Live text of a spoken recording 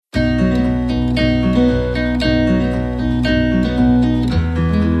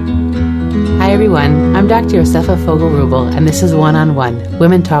everyone, I'm Dr. Yosefa Fogel-Rubel, and this is One on One,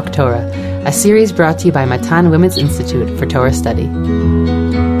 Women Talk Torah, a series brought to you by Matan Women's Institute for Torah Study.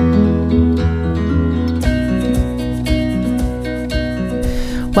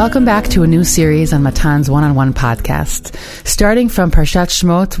 Welcome back to a new series on Matan's One-on-One podcast. Starting from Parshat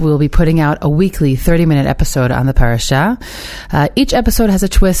Shmot, we'll be putting out a weekly 30-minute episode on the parasha. Each episode has a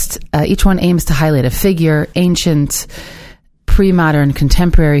twist. Each one aims to highlight a figure, ancient, pre-modern,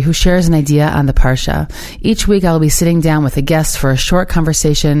 contemporary, who shares an idea on the parsha. Each week I'll be sitting down with a guest for a short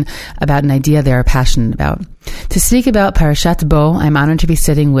conversation about an idea they are passionate about. To speak about Parashat Bo, I'm honored to be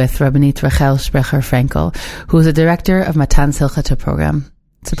sitting with Rabbanit Rachel Sprecher-Frankel, who is the director of Matan's Hilchata program.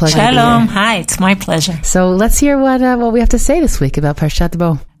 It's a pleasure. Shalom. Hi, it's my pleasure. So let's hear what we have to say this week about Parashat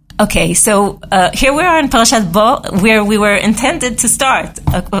Bo. Okay, so here we are in Parashat Bo, where we were intended to start,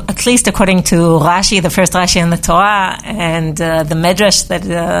 at least according to Rashi, the first Rashi in the Torah, and the Medrash that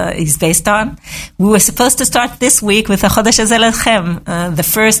is based on. We were supposed to start this week with the Chodesh Hazeh Lechem, the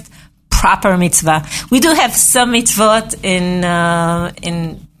first proper mitzvah. We do have some mitzvot in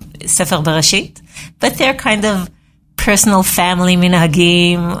Sefer Bereshit, but they're kind of personal family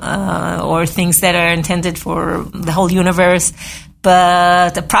minhagim, or things that are intended for the whole universe.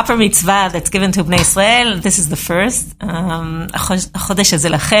 But a proper mitzvah that's given to Bnei Israel, this is the first. Chodesh Hazeh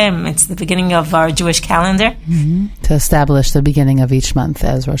Lechem, it's the beginning of our Jewish calendar. Mm-hmm. To establish the beginning of each month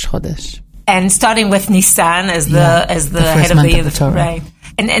as Rosh Chodesh. And starting with Nisan as the head of the year. Right.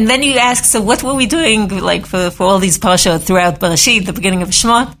 And then you ask, so what were we doing like for all these parashot throughout Bereshit, the beginning of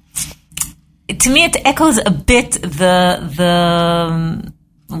Shemot? To me, it echoes a bit the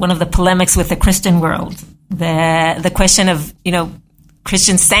one of the polemics with the Christian world. The question of,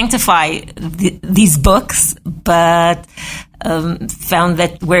 Christians sanctify these books, but found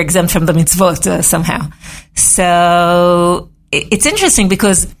that we're exempt from the mitzvot somehow. So it's interesting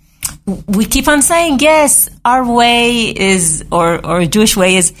because we keep on saying, yes, our way is, or Jewish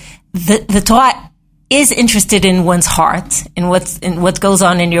way is, the Torah is interested in one's heart, in what goes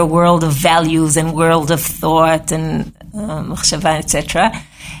on in your world of values and world of thought and machshava, etc.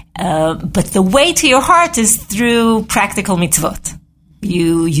 But the way to your heart is through practical mitzvot.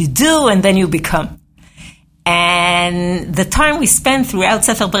 You do, and then you become. And the time we spend throughout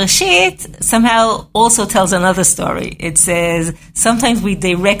Sefer Bereshit somehow also tells another story. It says sometimes we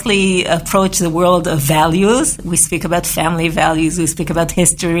directly approach the world of values. We speak about family values. We speak about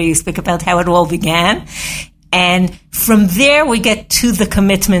history. We speak about how it all began. And from there we get to the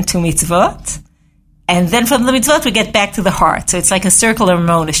commitment to mitzvot. And then from the mitzvot we get back to the heart. So it's like a circular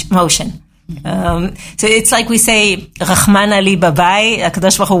motion. So it's like we say, Rachman Ali Babai,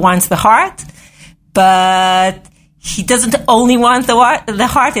 HaKadosh Baruch Hu wants the heart. But he doesn't only want the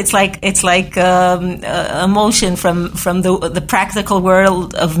heart. It's like a motion from the practical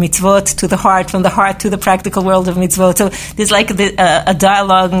world of mitzvot to the heart, from the heart to the practical world of mitzvot. So there's like a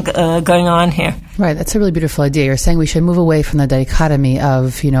dialogue going on here. Right, that's a really beautiful idea. You're saying we should move away from the dichotomy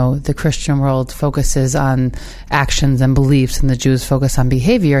of, the Christian world focuses on actions and beliefs and the Jews focus on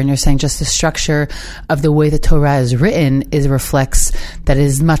behavior. And you're saying just the structure of the way the Torah is written reflects that it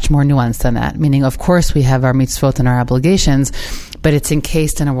is much more nuanced than that. Meaning, of course, we have our mitzvot and our obligations, but it's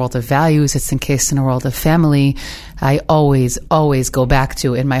encased in a world of values. It's encased in a world of family. I always go back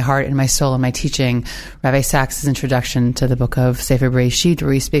to, in my heart, in my soul, in my teaching, Rabbi Sachs' introduction to the book of Sefer Bereshit,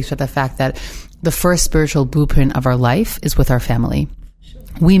 where he speaks about the fact that the first spiritual blueprint of our life is with our family.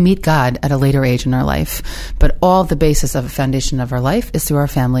 We meet God at a later age in our life, but all the basis of a foundation of our life is through our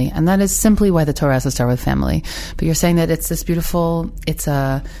family, and that is simply why the Torah has to start with family. But you're saying that it's this beautiful, it's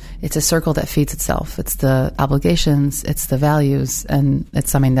a circle that feeds itself. It's the obligations, it's the values, and it's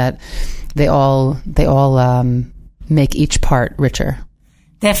something that they all make each part richer.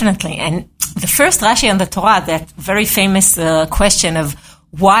 Definitely. And the first Rashi on the Torah, that very famous question of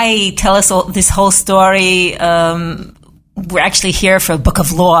why tell us this whole story. We're actually here for a book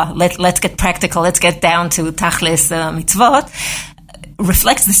of law. Let's get practical. Let's get down to Tachlis mitzvot.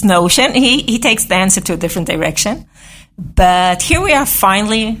 Reflects this notion. He takes the answer to a different direction. But here we are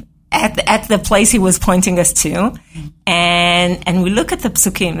finally at the place he was pointing us to. And we look at the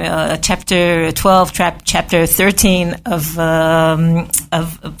Psukim, chapter 12, chapter 13 of Sefer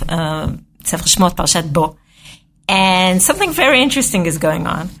Shmot, Parashat Bo. And something very interesting is going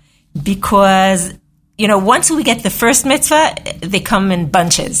on because, once we get the first mitzvah, they come in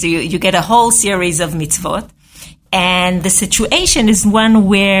bunches. You get a whole series of mitzvot. And the situation is one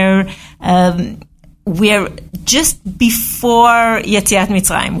where we're just before Yetziat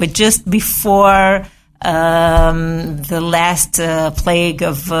Mitzrayim. We're just before the last plague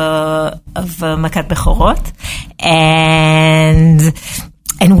of Makat Bechorot. And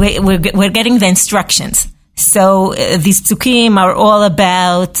And we're getting the instructions. So these psukim are all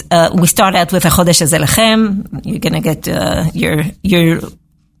about, we start out with a Chodesh Hazeh Lachem. You're going to get your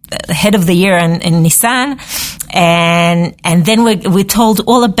head of the year in Nisan. And then we're told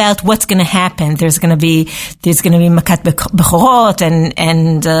all about what's going to happen. There's going to be Makat Bechorot, and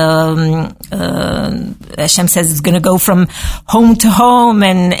Hashem says it's going to go from home to home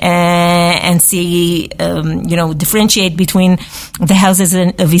and see, differentiate between the houses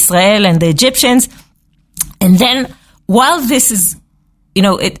of Israel and the Egyptians. And then while this is,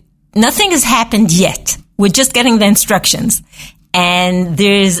 nothing has happened yet. We're just getting the instructions. And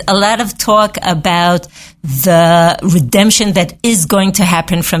there's a lot of talk about the redemption that is going to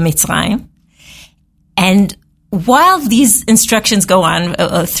happen from Mitzrayim. And while these instructions go on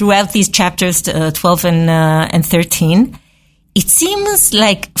throughout these chapters 12 and 13, it seems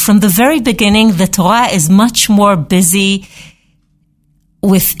like from the very beginning, the Torah is much more busy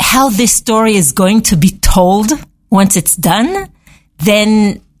with how this story is going to be told once it's done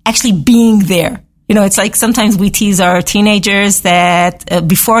than actually being there. It's like sometimes we tease our teenagers that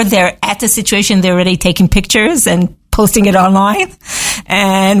before they're at the situation, they're already taking pictures and posting it online.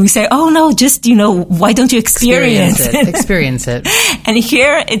 And we say, oh no, just, why don't you experience it? Experience it. And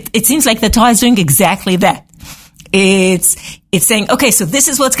here it seems like the Torah is doing exactly that. It's saying, okay, so this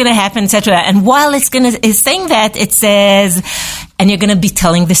is what's going to happen, etc. And while it's saying that, it says, and you're going to be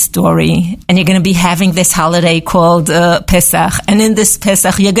telling this story, and you're going to be having this holiday called Pesach, and in this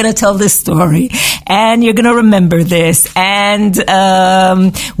Pesach, you're going to tell this story, and you're going to remember this, and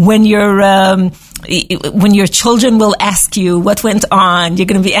when your children will ask you what went on, you're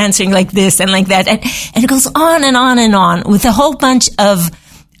going to be answering like this and like that, and it goes on and on and on with a whole bunch of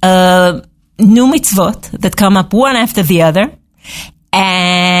new mitzvot that come up one after the other,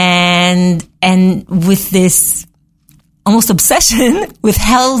 and with this almost obsession with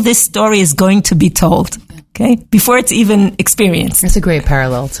how this story is going to be told, okay, before it's even experienced. It's a great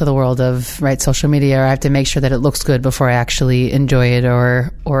parallel to the world of social media. I have to make sure that it looks good before I actually enjoy it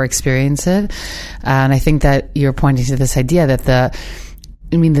or experience it. And I think that you're pointing to this idea that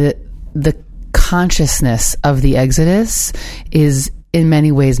the consciousness of the Exodus is in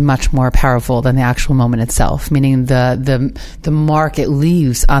many ways much more powerful than the actual moment itself, meaning the mark it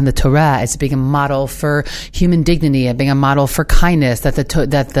leaves on the Torah as being a model for human dignity and being a model for kindness, that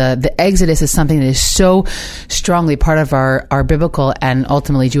the Exodus is something that is so strongly part of our biblical and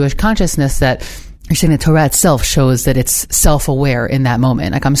ultimately Jewish consciousness that you're saying the Torah itself shows that it's self-aware in that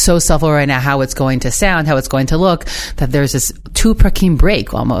moment. Like, I'm so self-aware right now how it's going to sound, how it's going to look, that there's this 2 prakim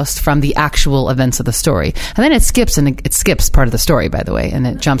break almost from the actual events of the story. And then it skips part of the story, by the way, and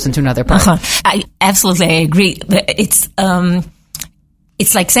it jumps into another part. I absolutely agree. It's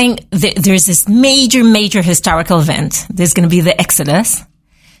like saying there's this major historical event. There's going to be the Exodus.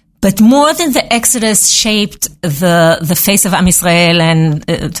 But more than the Exodus shaped the face of Am Yisrael and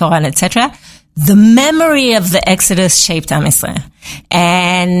Torah and etc., the memory of the Exodus shaped Am Yisrael.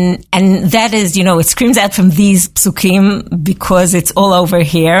 And that is, it screams out from these psukim because it's all over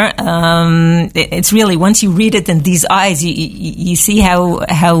here. It's really, once you read it in these eyes, you see how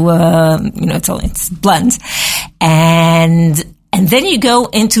it's blunt. And then you go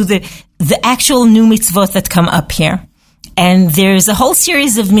into the actual new mitzvot that come up here. And there's a whole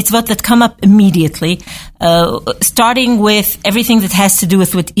series of mitzvot that come up immediately, starting with everything that has to do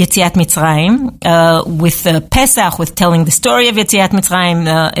with Yetziat Mitzrayim, with Pesach, with telling the story of Yetziat Mitzrayim,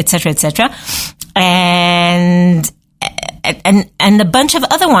 etc., etc., and a bunch of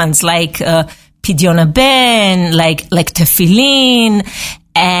other ones like Pidyon Ben, like Tefillin,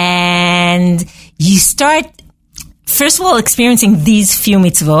 and you start first of all experiencing these few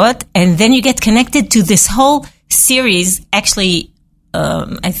mitzvot, and then you get connected to this whole series, actually,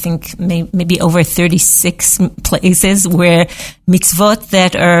 I think maybe over 36 places where mitzvot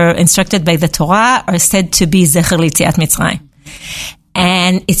that are instructed by the Torah are said to be Zecher L'Yetziat Mitzrayim.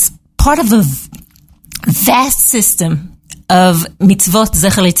 And it's part of a vast system of mitzvot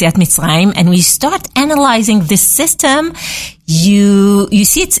Zecher L'Yetziat Mitzrayim, and we start analyzing this system, you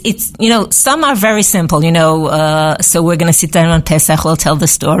see it's some are very simple, so we're going to sit down on Pesach, we'll tell the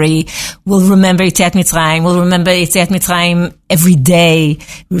story, we'll remember Yetziat Mitzrayim, we'll remember Yetziat Mitzrayim every day,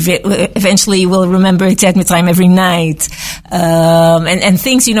 eventually we'll remember Yetziat Mitzrayim every night, and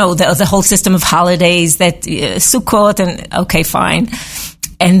things, the whole system of holidays that, Sukkot, and okay, fine.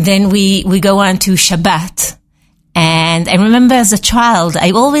 And then we go on to Shabbat. And I remember as a child,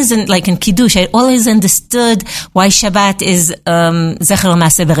 I always, in Kiddush, I always understood why Shabbat is Zecher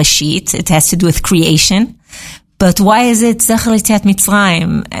L'Maaseh Bereshit. It has to do with creation. But why is it Zecher L'Yetziat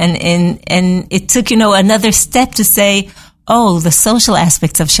Mitzrayim? And it took, another step to say, the social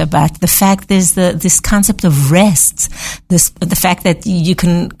aspects of Shabbat, the fact there's this concept of rest, the fact that you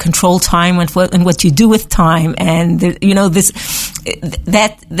can control time and what you do with time, and that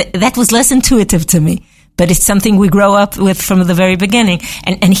was less intuitive to me. But it's something we grow up with from the very beginning.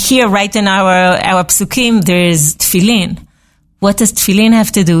 And here, right in our psukim, there is tefillin. What does tefillin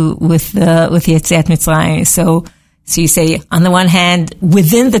have to do with Yetziat Mitzrayim? So you say, on the one hand,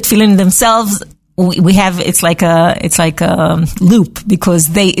 within the tefillin themselves, we have, it's like a loop, because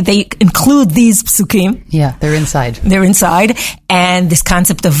they include these psukim. Yeah, they're inside. And this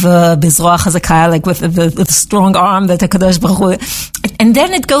concept of Bezroa Chazakah, like with the strong arm that HaKadosh Baruch Hu. And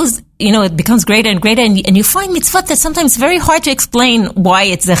then it goes, it becomes greater and greater, and you find mitzvot that sometimes very hard to explain why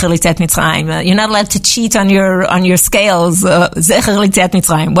it's Zecher L'Yetziat Mitzrayim. You're not allowed to cheat on your scales. Zecher L'Yetziat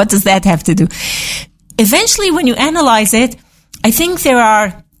Mitzrayim. What does that have to do? Eventually, when you analyze it, I think there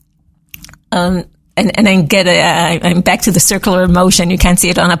are, and I'm back to the circular motion. You can't see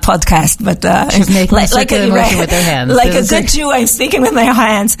it on a podcast, but she's making a circular motion with her hands. Like a good Jew, I'm speaking with my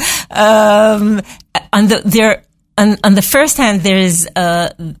hands. On the first hand, there is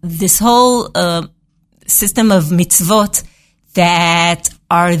this whole system of mitzvot that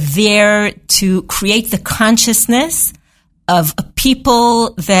are there to create the consciousness of a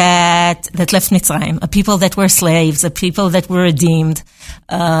people that left Mitzrayim, a people that were slaves, a people that were redeemed,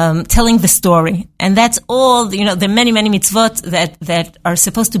 telling the story. And that's all, there are many, many mitzvot that are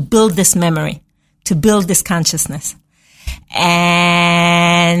supposed to build this memory, to build this consciousness.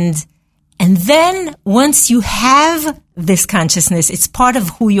 And then once you have this consciousness, it's part of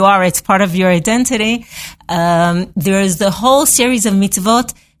who you are, it's part of your identity, there is the whole series of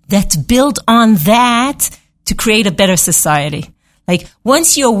mitzvot that build on that to create a better society. Like,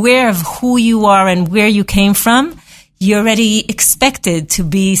 once you're aware of who you are and where you came from, you're already expected to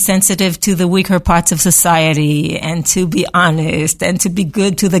be sensitive to the weaker parts of society, and to be honest, and to be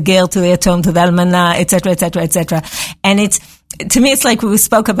good to the Gael, to the Yatom, to the Almana, etc., etc., etc. And to me, it's like we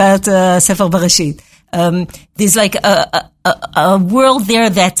spoke about Sefer Bereshit. There's like a world there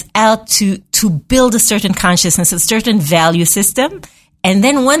that's out to build a certain consciousness, a certain value system. And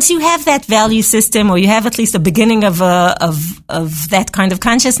then once you have that value system, or you have at least a beginning of that kind of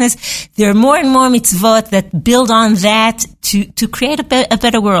consciousness, there are more and more mitzvot that build on that to create a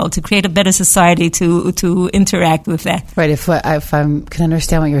better world, to create a better society, to interact with that. Right. If I can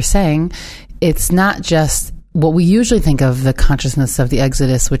understand what you're saying, it's not just what we usually think of the consciousness of the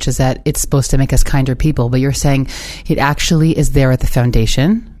Exodus, which is that it's supposed to make us kinder people, but you're saying it actually is there at the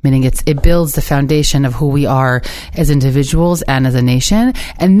foundation, meaning it builds the foundation of who we are as individuals and as a nation.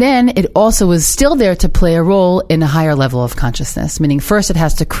 And then it also is still there to play a role in a higher level of consciousness, meaning first it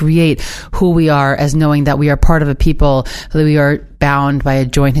has to create who we are as knowing that we are part of a people, that we are bound by a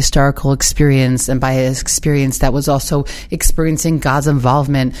joint historical experience, and by an experience that was also experiencing God's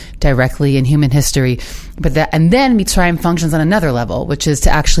involvement directly in human history. And then Mitzrayim functions on another level, which is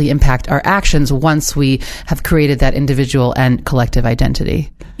to actually impact our actions once we have created that individual and collective identity.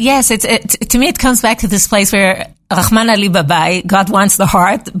 Yes, to me it comes back to this place where Rahman Ali Babai, God wants the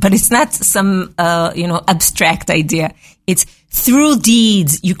heart, but it's not some abstract idea. It's through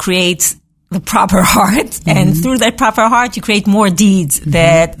deeds you create the proper heart, mm-hmm. and through that proper heart you create more deeds, mm-hmm.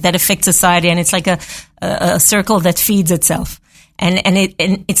 that affect society, and it's like a circle that feeds itself. And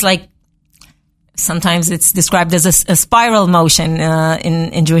it's like, sometimes it's described as a spiral motion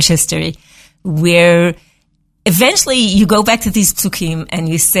in Jewish history, where eventually you go back to these psukim and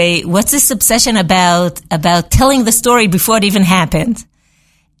you say, what's this obsession about telling the story before it even happened?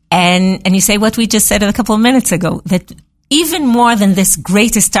 And you say what we just said a couple of minutes ago, that even more than this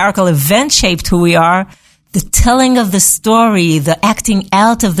great historical event shaped who we are, the telling of the story, the acting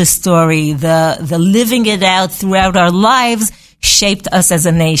out of the story, the living it out throughout our lives shaped us as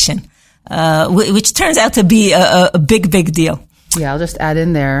a nation, which turns out to be a big, big deal. Yeah, I'll just add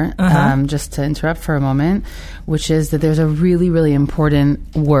in there, just to interrupt for a moment, which is that there's a really, really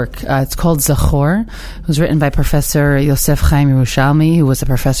important work. It's called Zachor. It was written by Professor Yosef Chaim Yerushalmi, who was a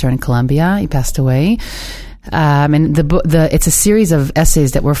professor in Columbia. He passed away. And it's a series of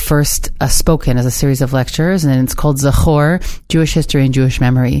essays that were first spoken as a series of lectures, and it's called Zachor, Jewish History and Jewish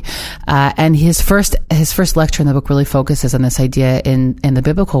Memory. And his first lecture in the book really focuses on this idea in the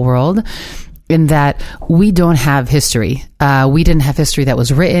biblical world, in that we don't have history. We didn't have history that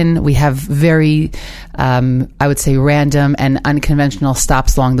was written. We have very, I would say, random and unconventional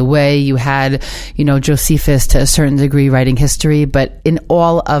stops along the way. You had, Josephus to a certain degree writing history, but in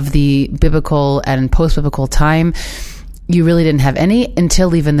all of the biblical and post-biblical time, you really didn't have any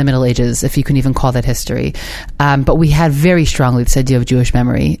until even the Middle Ages, if you can even call that history. But we had very strongly this idea of Jewish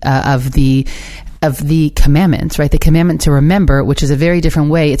memory, of the of the commandment, right? The commandment to remember, which is a very different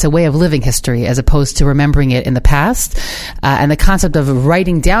way. It's a way of living history as opposed to remembering it in the past. And the concept of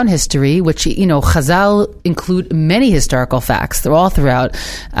writing down history, which, Chazal include many historical facts. They're all throughout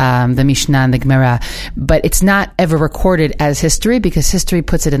the Mishnah and the Gemara, but it's not ever recorded as history because history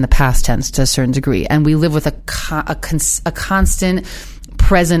puts it in the past tense to a certain degree. And we live with a constant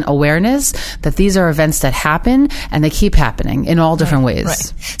present awareness that these are events that happen and they keep happening in all different ways.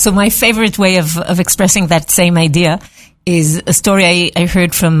 Right. So my favorite way of expressing that same idea is a story I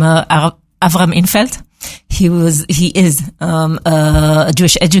heard from Avram Infeld. He is a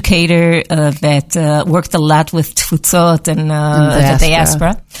Jewish educator that worked a lot with Tfutzot and the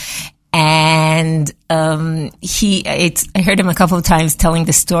diaspora. And I heard him a couple of times telling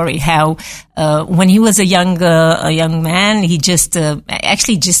the story how when he was a young man, he just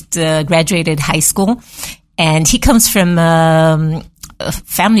graduated high school, and he comes from a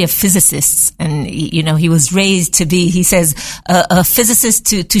family of physicists, and he was raised to be, he says, a physicist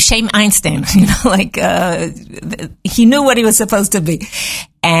to shame Einstein. He knew what he was supposed to be.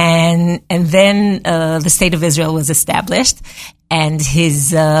 And then the state of Israel was established, and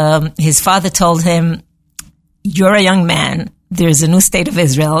his father told him, "You're a young man. There's a new state of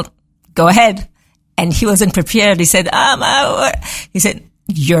Israel. Go ahead." And he wasn't prepared. He said,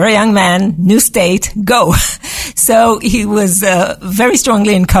 "You're a young man, new state, go." So he was very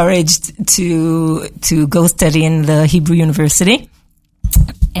strongly encouraged to go study in the Hebrew University.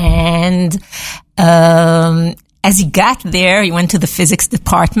 And as he got there, he went to the physics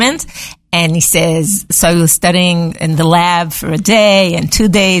department, and he says, so he was studying in the lab for a day and 2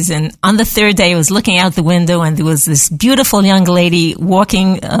 days, and on the third day, he was looking out the window, and there was this beautiful young lady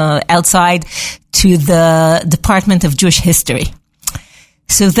walking outside to the Department of Jewish History.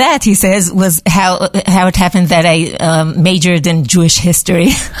 So that, he says, was how it happened that I majored in Jewish history.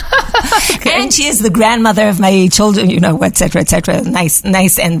 Okay. And she is the grandmother of my children, et cetera, et cetera.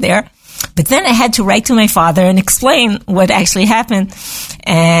 Nice end there. But then I had to write to my father and explain what actually happened.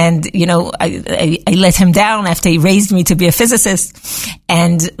 And, I let him down after he raised me to be a physicist.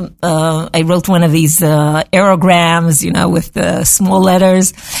 And I wrote one of these aerograms, with the small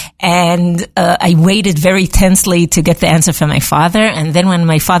letters. And I waited very tensely to get the answer from my father. And then when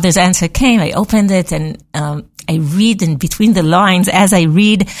my father's answer came, I opened it and I read, and between the lines, as I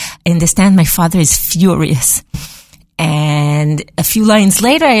read, I understand my father is furious. And a few lines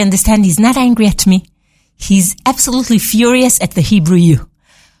later, I understand he's not angry at me. He's absolutely furious at the Hebrew you.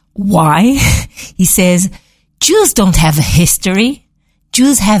 Why? He says, Jews don't have a history.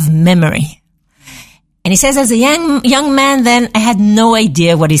 Jews have memory. And he says, as a young man then, I had no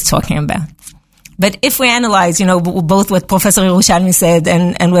idea what he's talking about. But if we analyze, both what Professor Yerushalmi said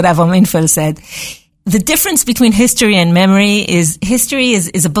and what Avram Infeld said, the difference between history and memory is history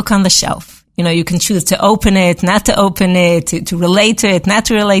is a book on the shelf. You can choose to open it, not to open it, to relate to it, not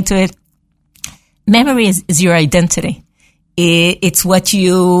to relate to it. Memory is your identity. It's what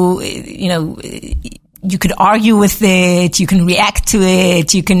you could argue with it, you can react to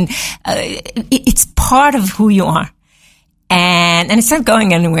it, it's part of who you are. And it's not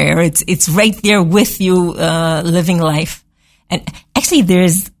going anywhere. It's right there with you, living life. And actually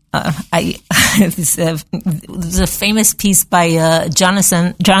there's there's a famous piece by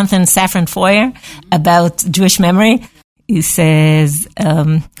Jonathan Safran Foer about Jewish memory. He says,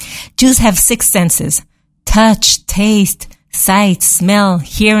 Jews have 6 senses: touch, taste, sight, smell,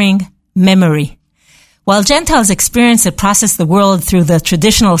 hearing, memory. While Gentiles experience and process the world through the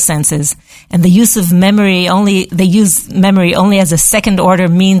traditional senses, and they use memory only as a second-order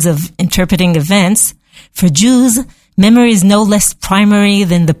means of interpreting events, for Jews, memory is no less primary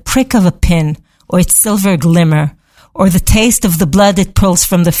than the prick of a pin, or its silver glimmer, or the taste of the blood it pulls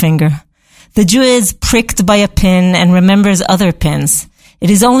from the finger. The Jew is pricked by a pin and remembers other pins. It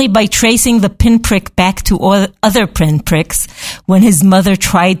is only by tracing the pinprick back to other pinpricks, when his mother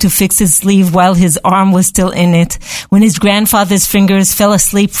tried to fix his sleeve while his arm was still in it, when his grandfather's fingers fell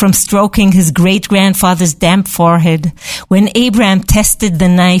asleep from stroking his great-grandfather's damp forehead, when Abraham tested the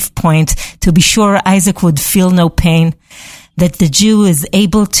knife point to be sure Isaac would feel no pain, that the Jew is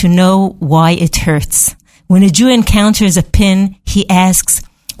able to know why it hurts. When a Jew encounters a pin, he asks,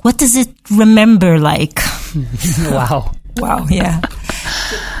 what does it remember like? Wow. Wow, yeah.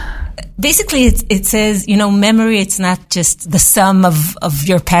 Basically, it says, memory, it's not just the sum of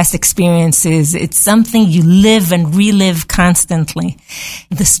your past experiences. It's something you live and relive constantly.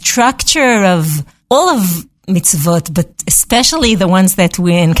 The structure of all of mitzvot, but especially the ones that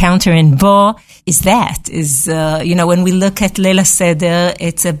we encounter in Bo, is when we look at Leila Seder,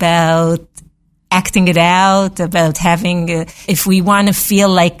 it's about acting it out, about having, if we want to feel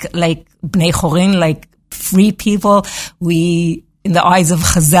like Bnei Chorin, like free people. We, in the eyes of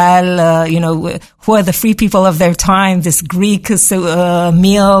Chazal, who are the free people of their time, this Greek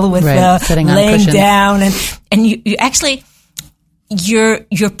meal with laying down. And you actually,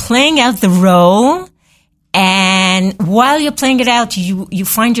 you're playing out the role. And while you're playing it out, you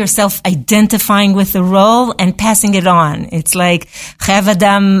find yourself identifying with the role and passing it on. It's like Chayav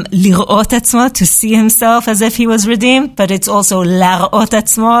Adam lir'ot atzmo, to see himself as if he was redeemed, but it's also lar'ot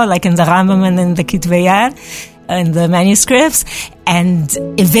atzmo, like in the Rambam and in the Kitvei Yad, in the manuscripts. And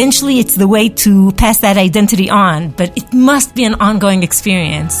eventually it's the way to pass that identity on, but it must be an ongoing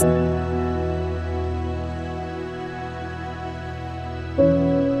experience.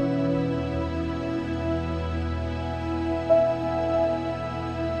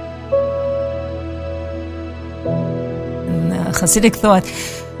 Hasidic thought,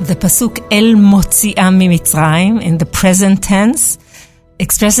 the pasuk El Motzi'am Mimitzrayim in the present tense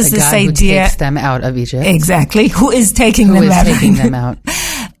expresses this idea. Who takes them out of Egypt. Exactly. Who is taking them out?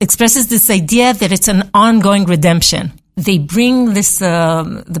 Expresses this idea that it's an ongoing redemption. They bring this,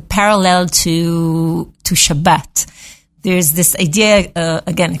 the parallel to Shabbat. There's this idea,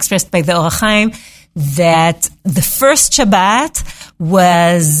 again, expressed by the Or HaChaim, that the first Shabbat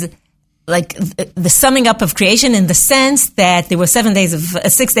was like the summing up of creation, in the sense that there were 6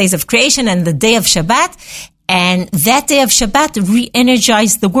 days of creation and the day of Shabbat, and that day of Shabbat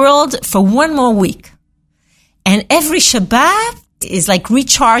re-energized the world for one more week. And every Shabbat is like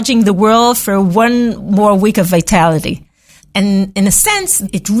recharging the world for one more week of vitality. And in a sense,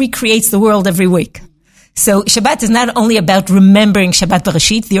 it recreates the world every week. So Shabbat is not only about remembering Shabbat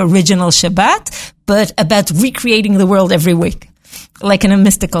Bereshit, the original Shabbat, but about recreating the world every week, like in a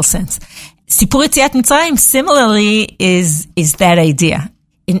mystical sense. Sipur Yetziat Mitzrayim similarly is that idea.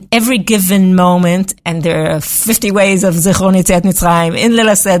 In every given moment, and there are 50 ways of Zichron Yetziat Mitzrayim, in Leil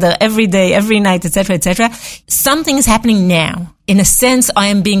HaSeder, every day, every night, etc., something is happening now. In a sense, I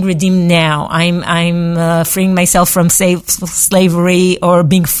am being redeemed now. I'm freeing myself from slavery, or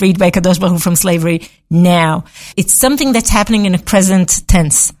being freed by Kadosh Baruch Hu from slavery now. It's something that's happening in a present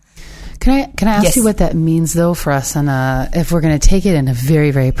tense. Can I ask you what that means, though, for us if we're going to take it in a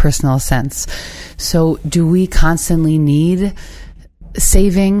very, very personal sense? So do we constantly need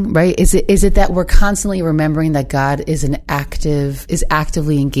saving, right? Is it that we're constantly remembering that God is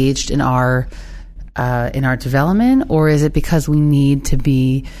actively engaged in our development, or is it because we need to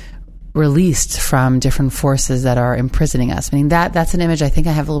be released from different forces that are imprisoning us? Meaning that's an image I think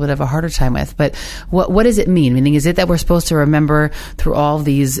I have a little bit of a harder time with. But what does it mean? Meaning, is it that we're supposed to remember through all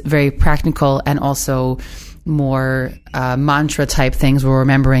these very practical and also more mantra type things, we're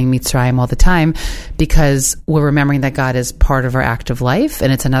remembering Mitzrayim all the time because we're remembering that God is part of our active life,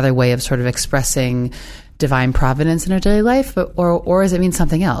 and it's another way of sort of expressing divine providence in our daily life? Or does it mean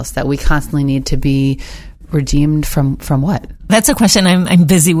something else, that we constantly need to be redeemed from what? That's a question I'm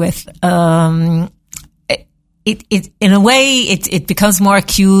busy with. It in a way it becomes more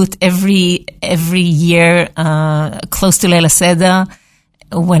acute every year, close to Leil HaSeder,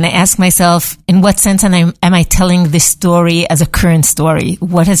 when I ask myself, in what sense am I telling this story as a current story?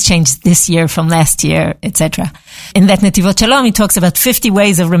 What has changed this year from last year, etc.? In that Netivot Shalom, he talks about 50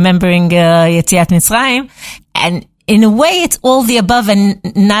 ways of remembering Yetziat Mitzrayim, and in a way, it's all the above and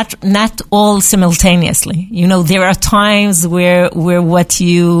not all simultaneously. There are times where what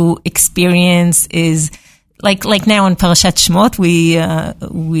you experience is like now in Parashat Shmot we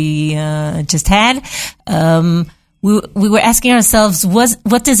just had. We were asking ourselves,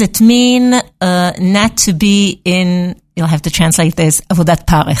 what does it mean not to be in? You'll have to translate this, avodat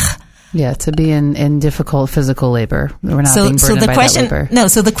parech. Yeah, to be in difficult physical labor. We're not being burdened by that labor. No,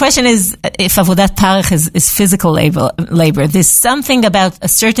 so the question is, if avodat parech is physical labor, there's something about a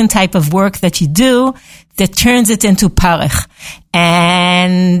certain type of work that you do that turns it into parech.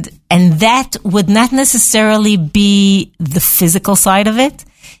 And that would not necessarily be the physical side of it.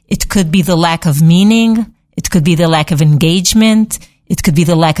 It could be the lack of meaning. It could be the lack of engagement. It could be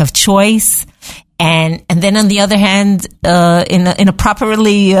the lack of choice. And then on the other hand, in a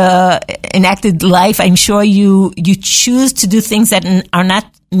properly enacted life, I'm sure you choose to do things that are not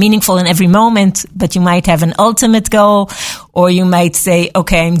meaningful in every moment, but you might have an ultimate goal, or you might say,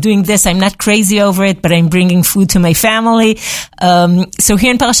 okay, I'm doing this, I'm not crazy over it, but I'm bringing food to my family. So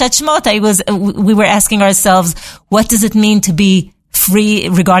here in Parashat Shmot, we were asking ourselves, what does it mean to be free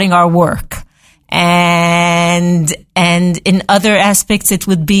regarding our work? And in other aspects, it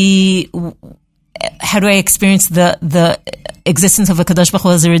would be, how do I experience the existence of a Kadosh Baruch Hu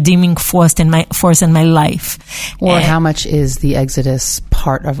as a redeeming force in my life? Or how much is the Exodus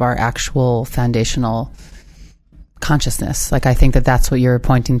part of our actual foundational consciousness. Like, I think that that's what you're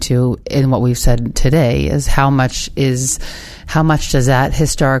pointing to in what we've said today, is how much does that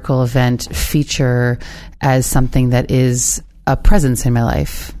historical event feature as something that is a presence in my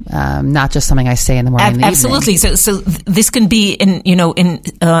life, not just something I say in the morning. And the absolutely. evening. So this can be in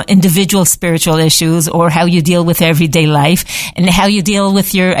individual spiritual issues, or how you deal with everyday life, and how you deal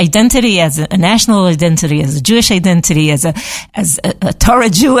with your identity as a national identity, as a Jewish identity, as a Torah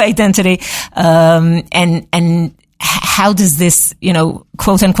Jew identity, and how does this,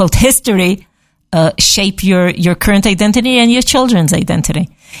 quote unquote history, shape your current identity and your children's identity,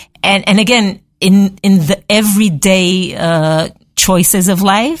 and again, in the everyday choices of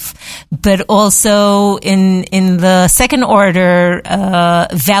life, but also in the second order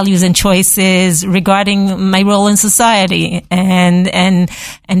values and choices regarding my role in society, and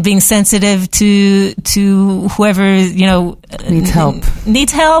being sensitive to whoever needs help,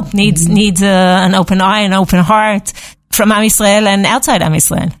 needs an open eye, an open heart from Am Yisrael and outside Am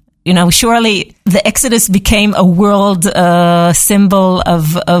Yisrael. Surely the Exodus became a world symbol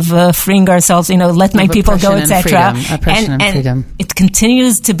of freeing ourselves. Let my people go, etc. Oppression and freedom. It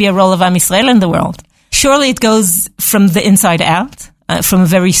continues to be a role of Am Yisrael in the world. Surely it goes from the inside out, from a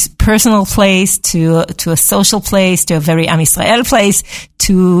very personal place to a social place, to a very Am Yisrael place,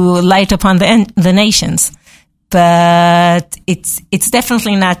 to light upon the nations. But it's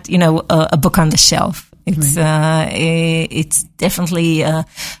definitely not a book on the shelf. It's it's definitely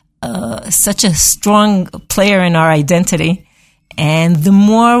such a strong player in our identity, and the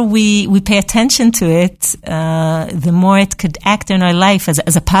more we pay attention to it, the more it could act in our life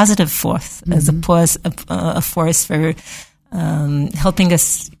as a positive force, as a force for helping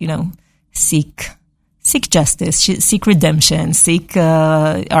us, seek justice, seek redemption, seek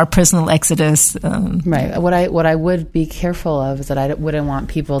our personal exodus. Right. What I would be careful of is that I wouldn't want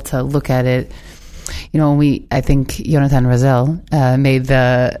people to look at it. I think Yonatan Razel made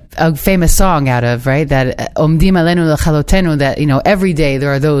a famous song out of, right, that Omdim Alenu Lechalotenu, that, every day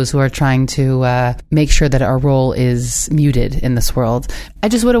there are those who are trying to make sure that our role is muted in this world. I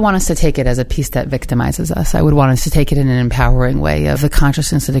just wouldn't want us to take it as a piece that victimizes us. I would want us to take it in an empowering way of the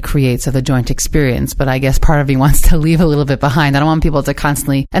consciousness that it creates of the joint experience. But I guess part of me wants to leave a little bit behind. I don't want people to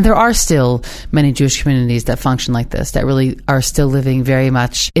constantly, and there are still many Jewish communities that function like this, that really are still living very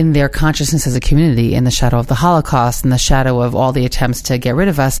much in their consciousness as a community, in the shadow of the Holocaust, in the shadow of all the attempts to get rid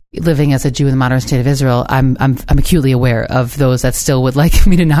of us. Living as a Jew in the modern state of Israel, I'm acutely aware of those that still would like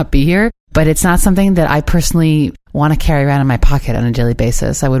me to not be here. But it's not something that I personally want to carry around in my pocket on a daily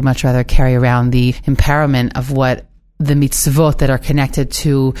basis. I would much rather carry around the empowerment of what the mitzvot that are connected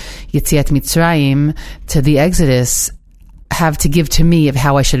to Yetziat Mitzrayim, to the Exodus, have to give to me of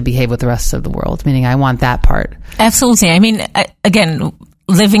how I should behave with the rest of the world. Meaning I want that part. Absolutely. I mean, again,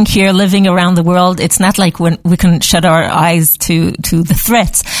 living here, living around the world, it's not like when we can shut our eyes to the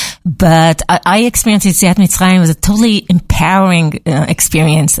threats. But I experienced Yetziat Mitzrayim as a totally empowering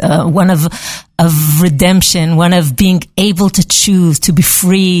experience, one of redemption, one of being able to choose, to be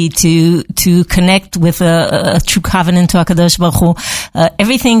free, to connect with a true covenant to HaKadosh Baruch Hu.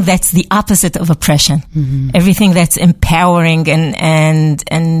 Everything that's the opposite of oppression, everything that's empowering, and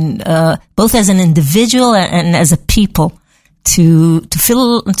both as an individual and as a people. To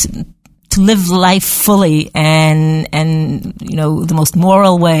live life fully and the most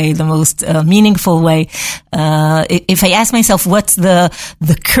moral way, the most meaningful way. If I ask myself what's the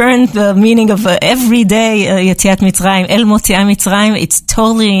current meaning of everyday Yetziat Mitzrayim, El Motziah Mitzrayim, it's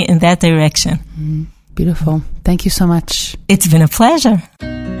totally in that direction. Beautiful. Thank you so much. It's been a pleasure.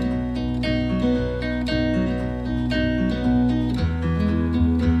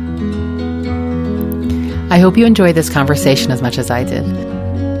 I hope you enjoyed this conversation as much as I did.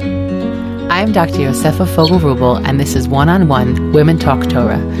 I'm Dr. Yosefa Fogel-Rubel, and this is One-on-One Women Talk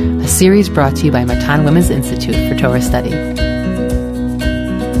Torah, a series brought to you by Matan Women's Institute for Torah Study.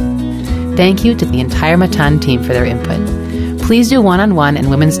 Thank you to the entire Matan team for their input. Please do One-on-One and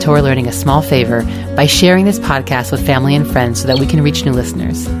Women's Torah Learning a small favor by sharing this podcast with family and friends so that we can reach new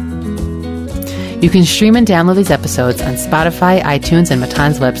listeners. You can stream and download these episodes on Spotify, iTunes, and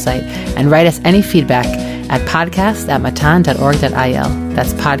Matan's website, and write us any feedback at podcast@matan.org.il.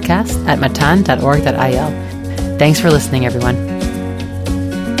 That's podcast@matan.org.il. Thanks for listening, everyone.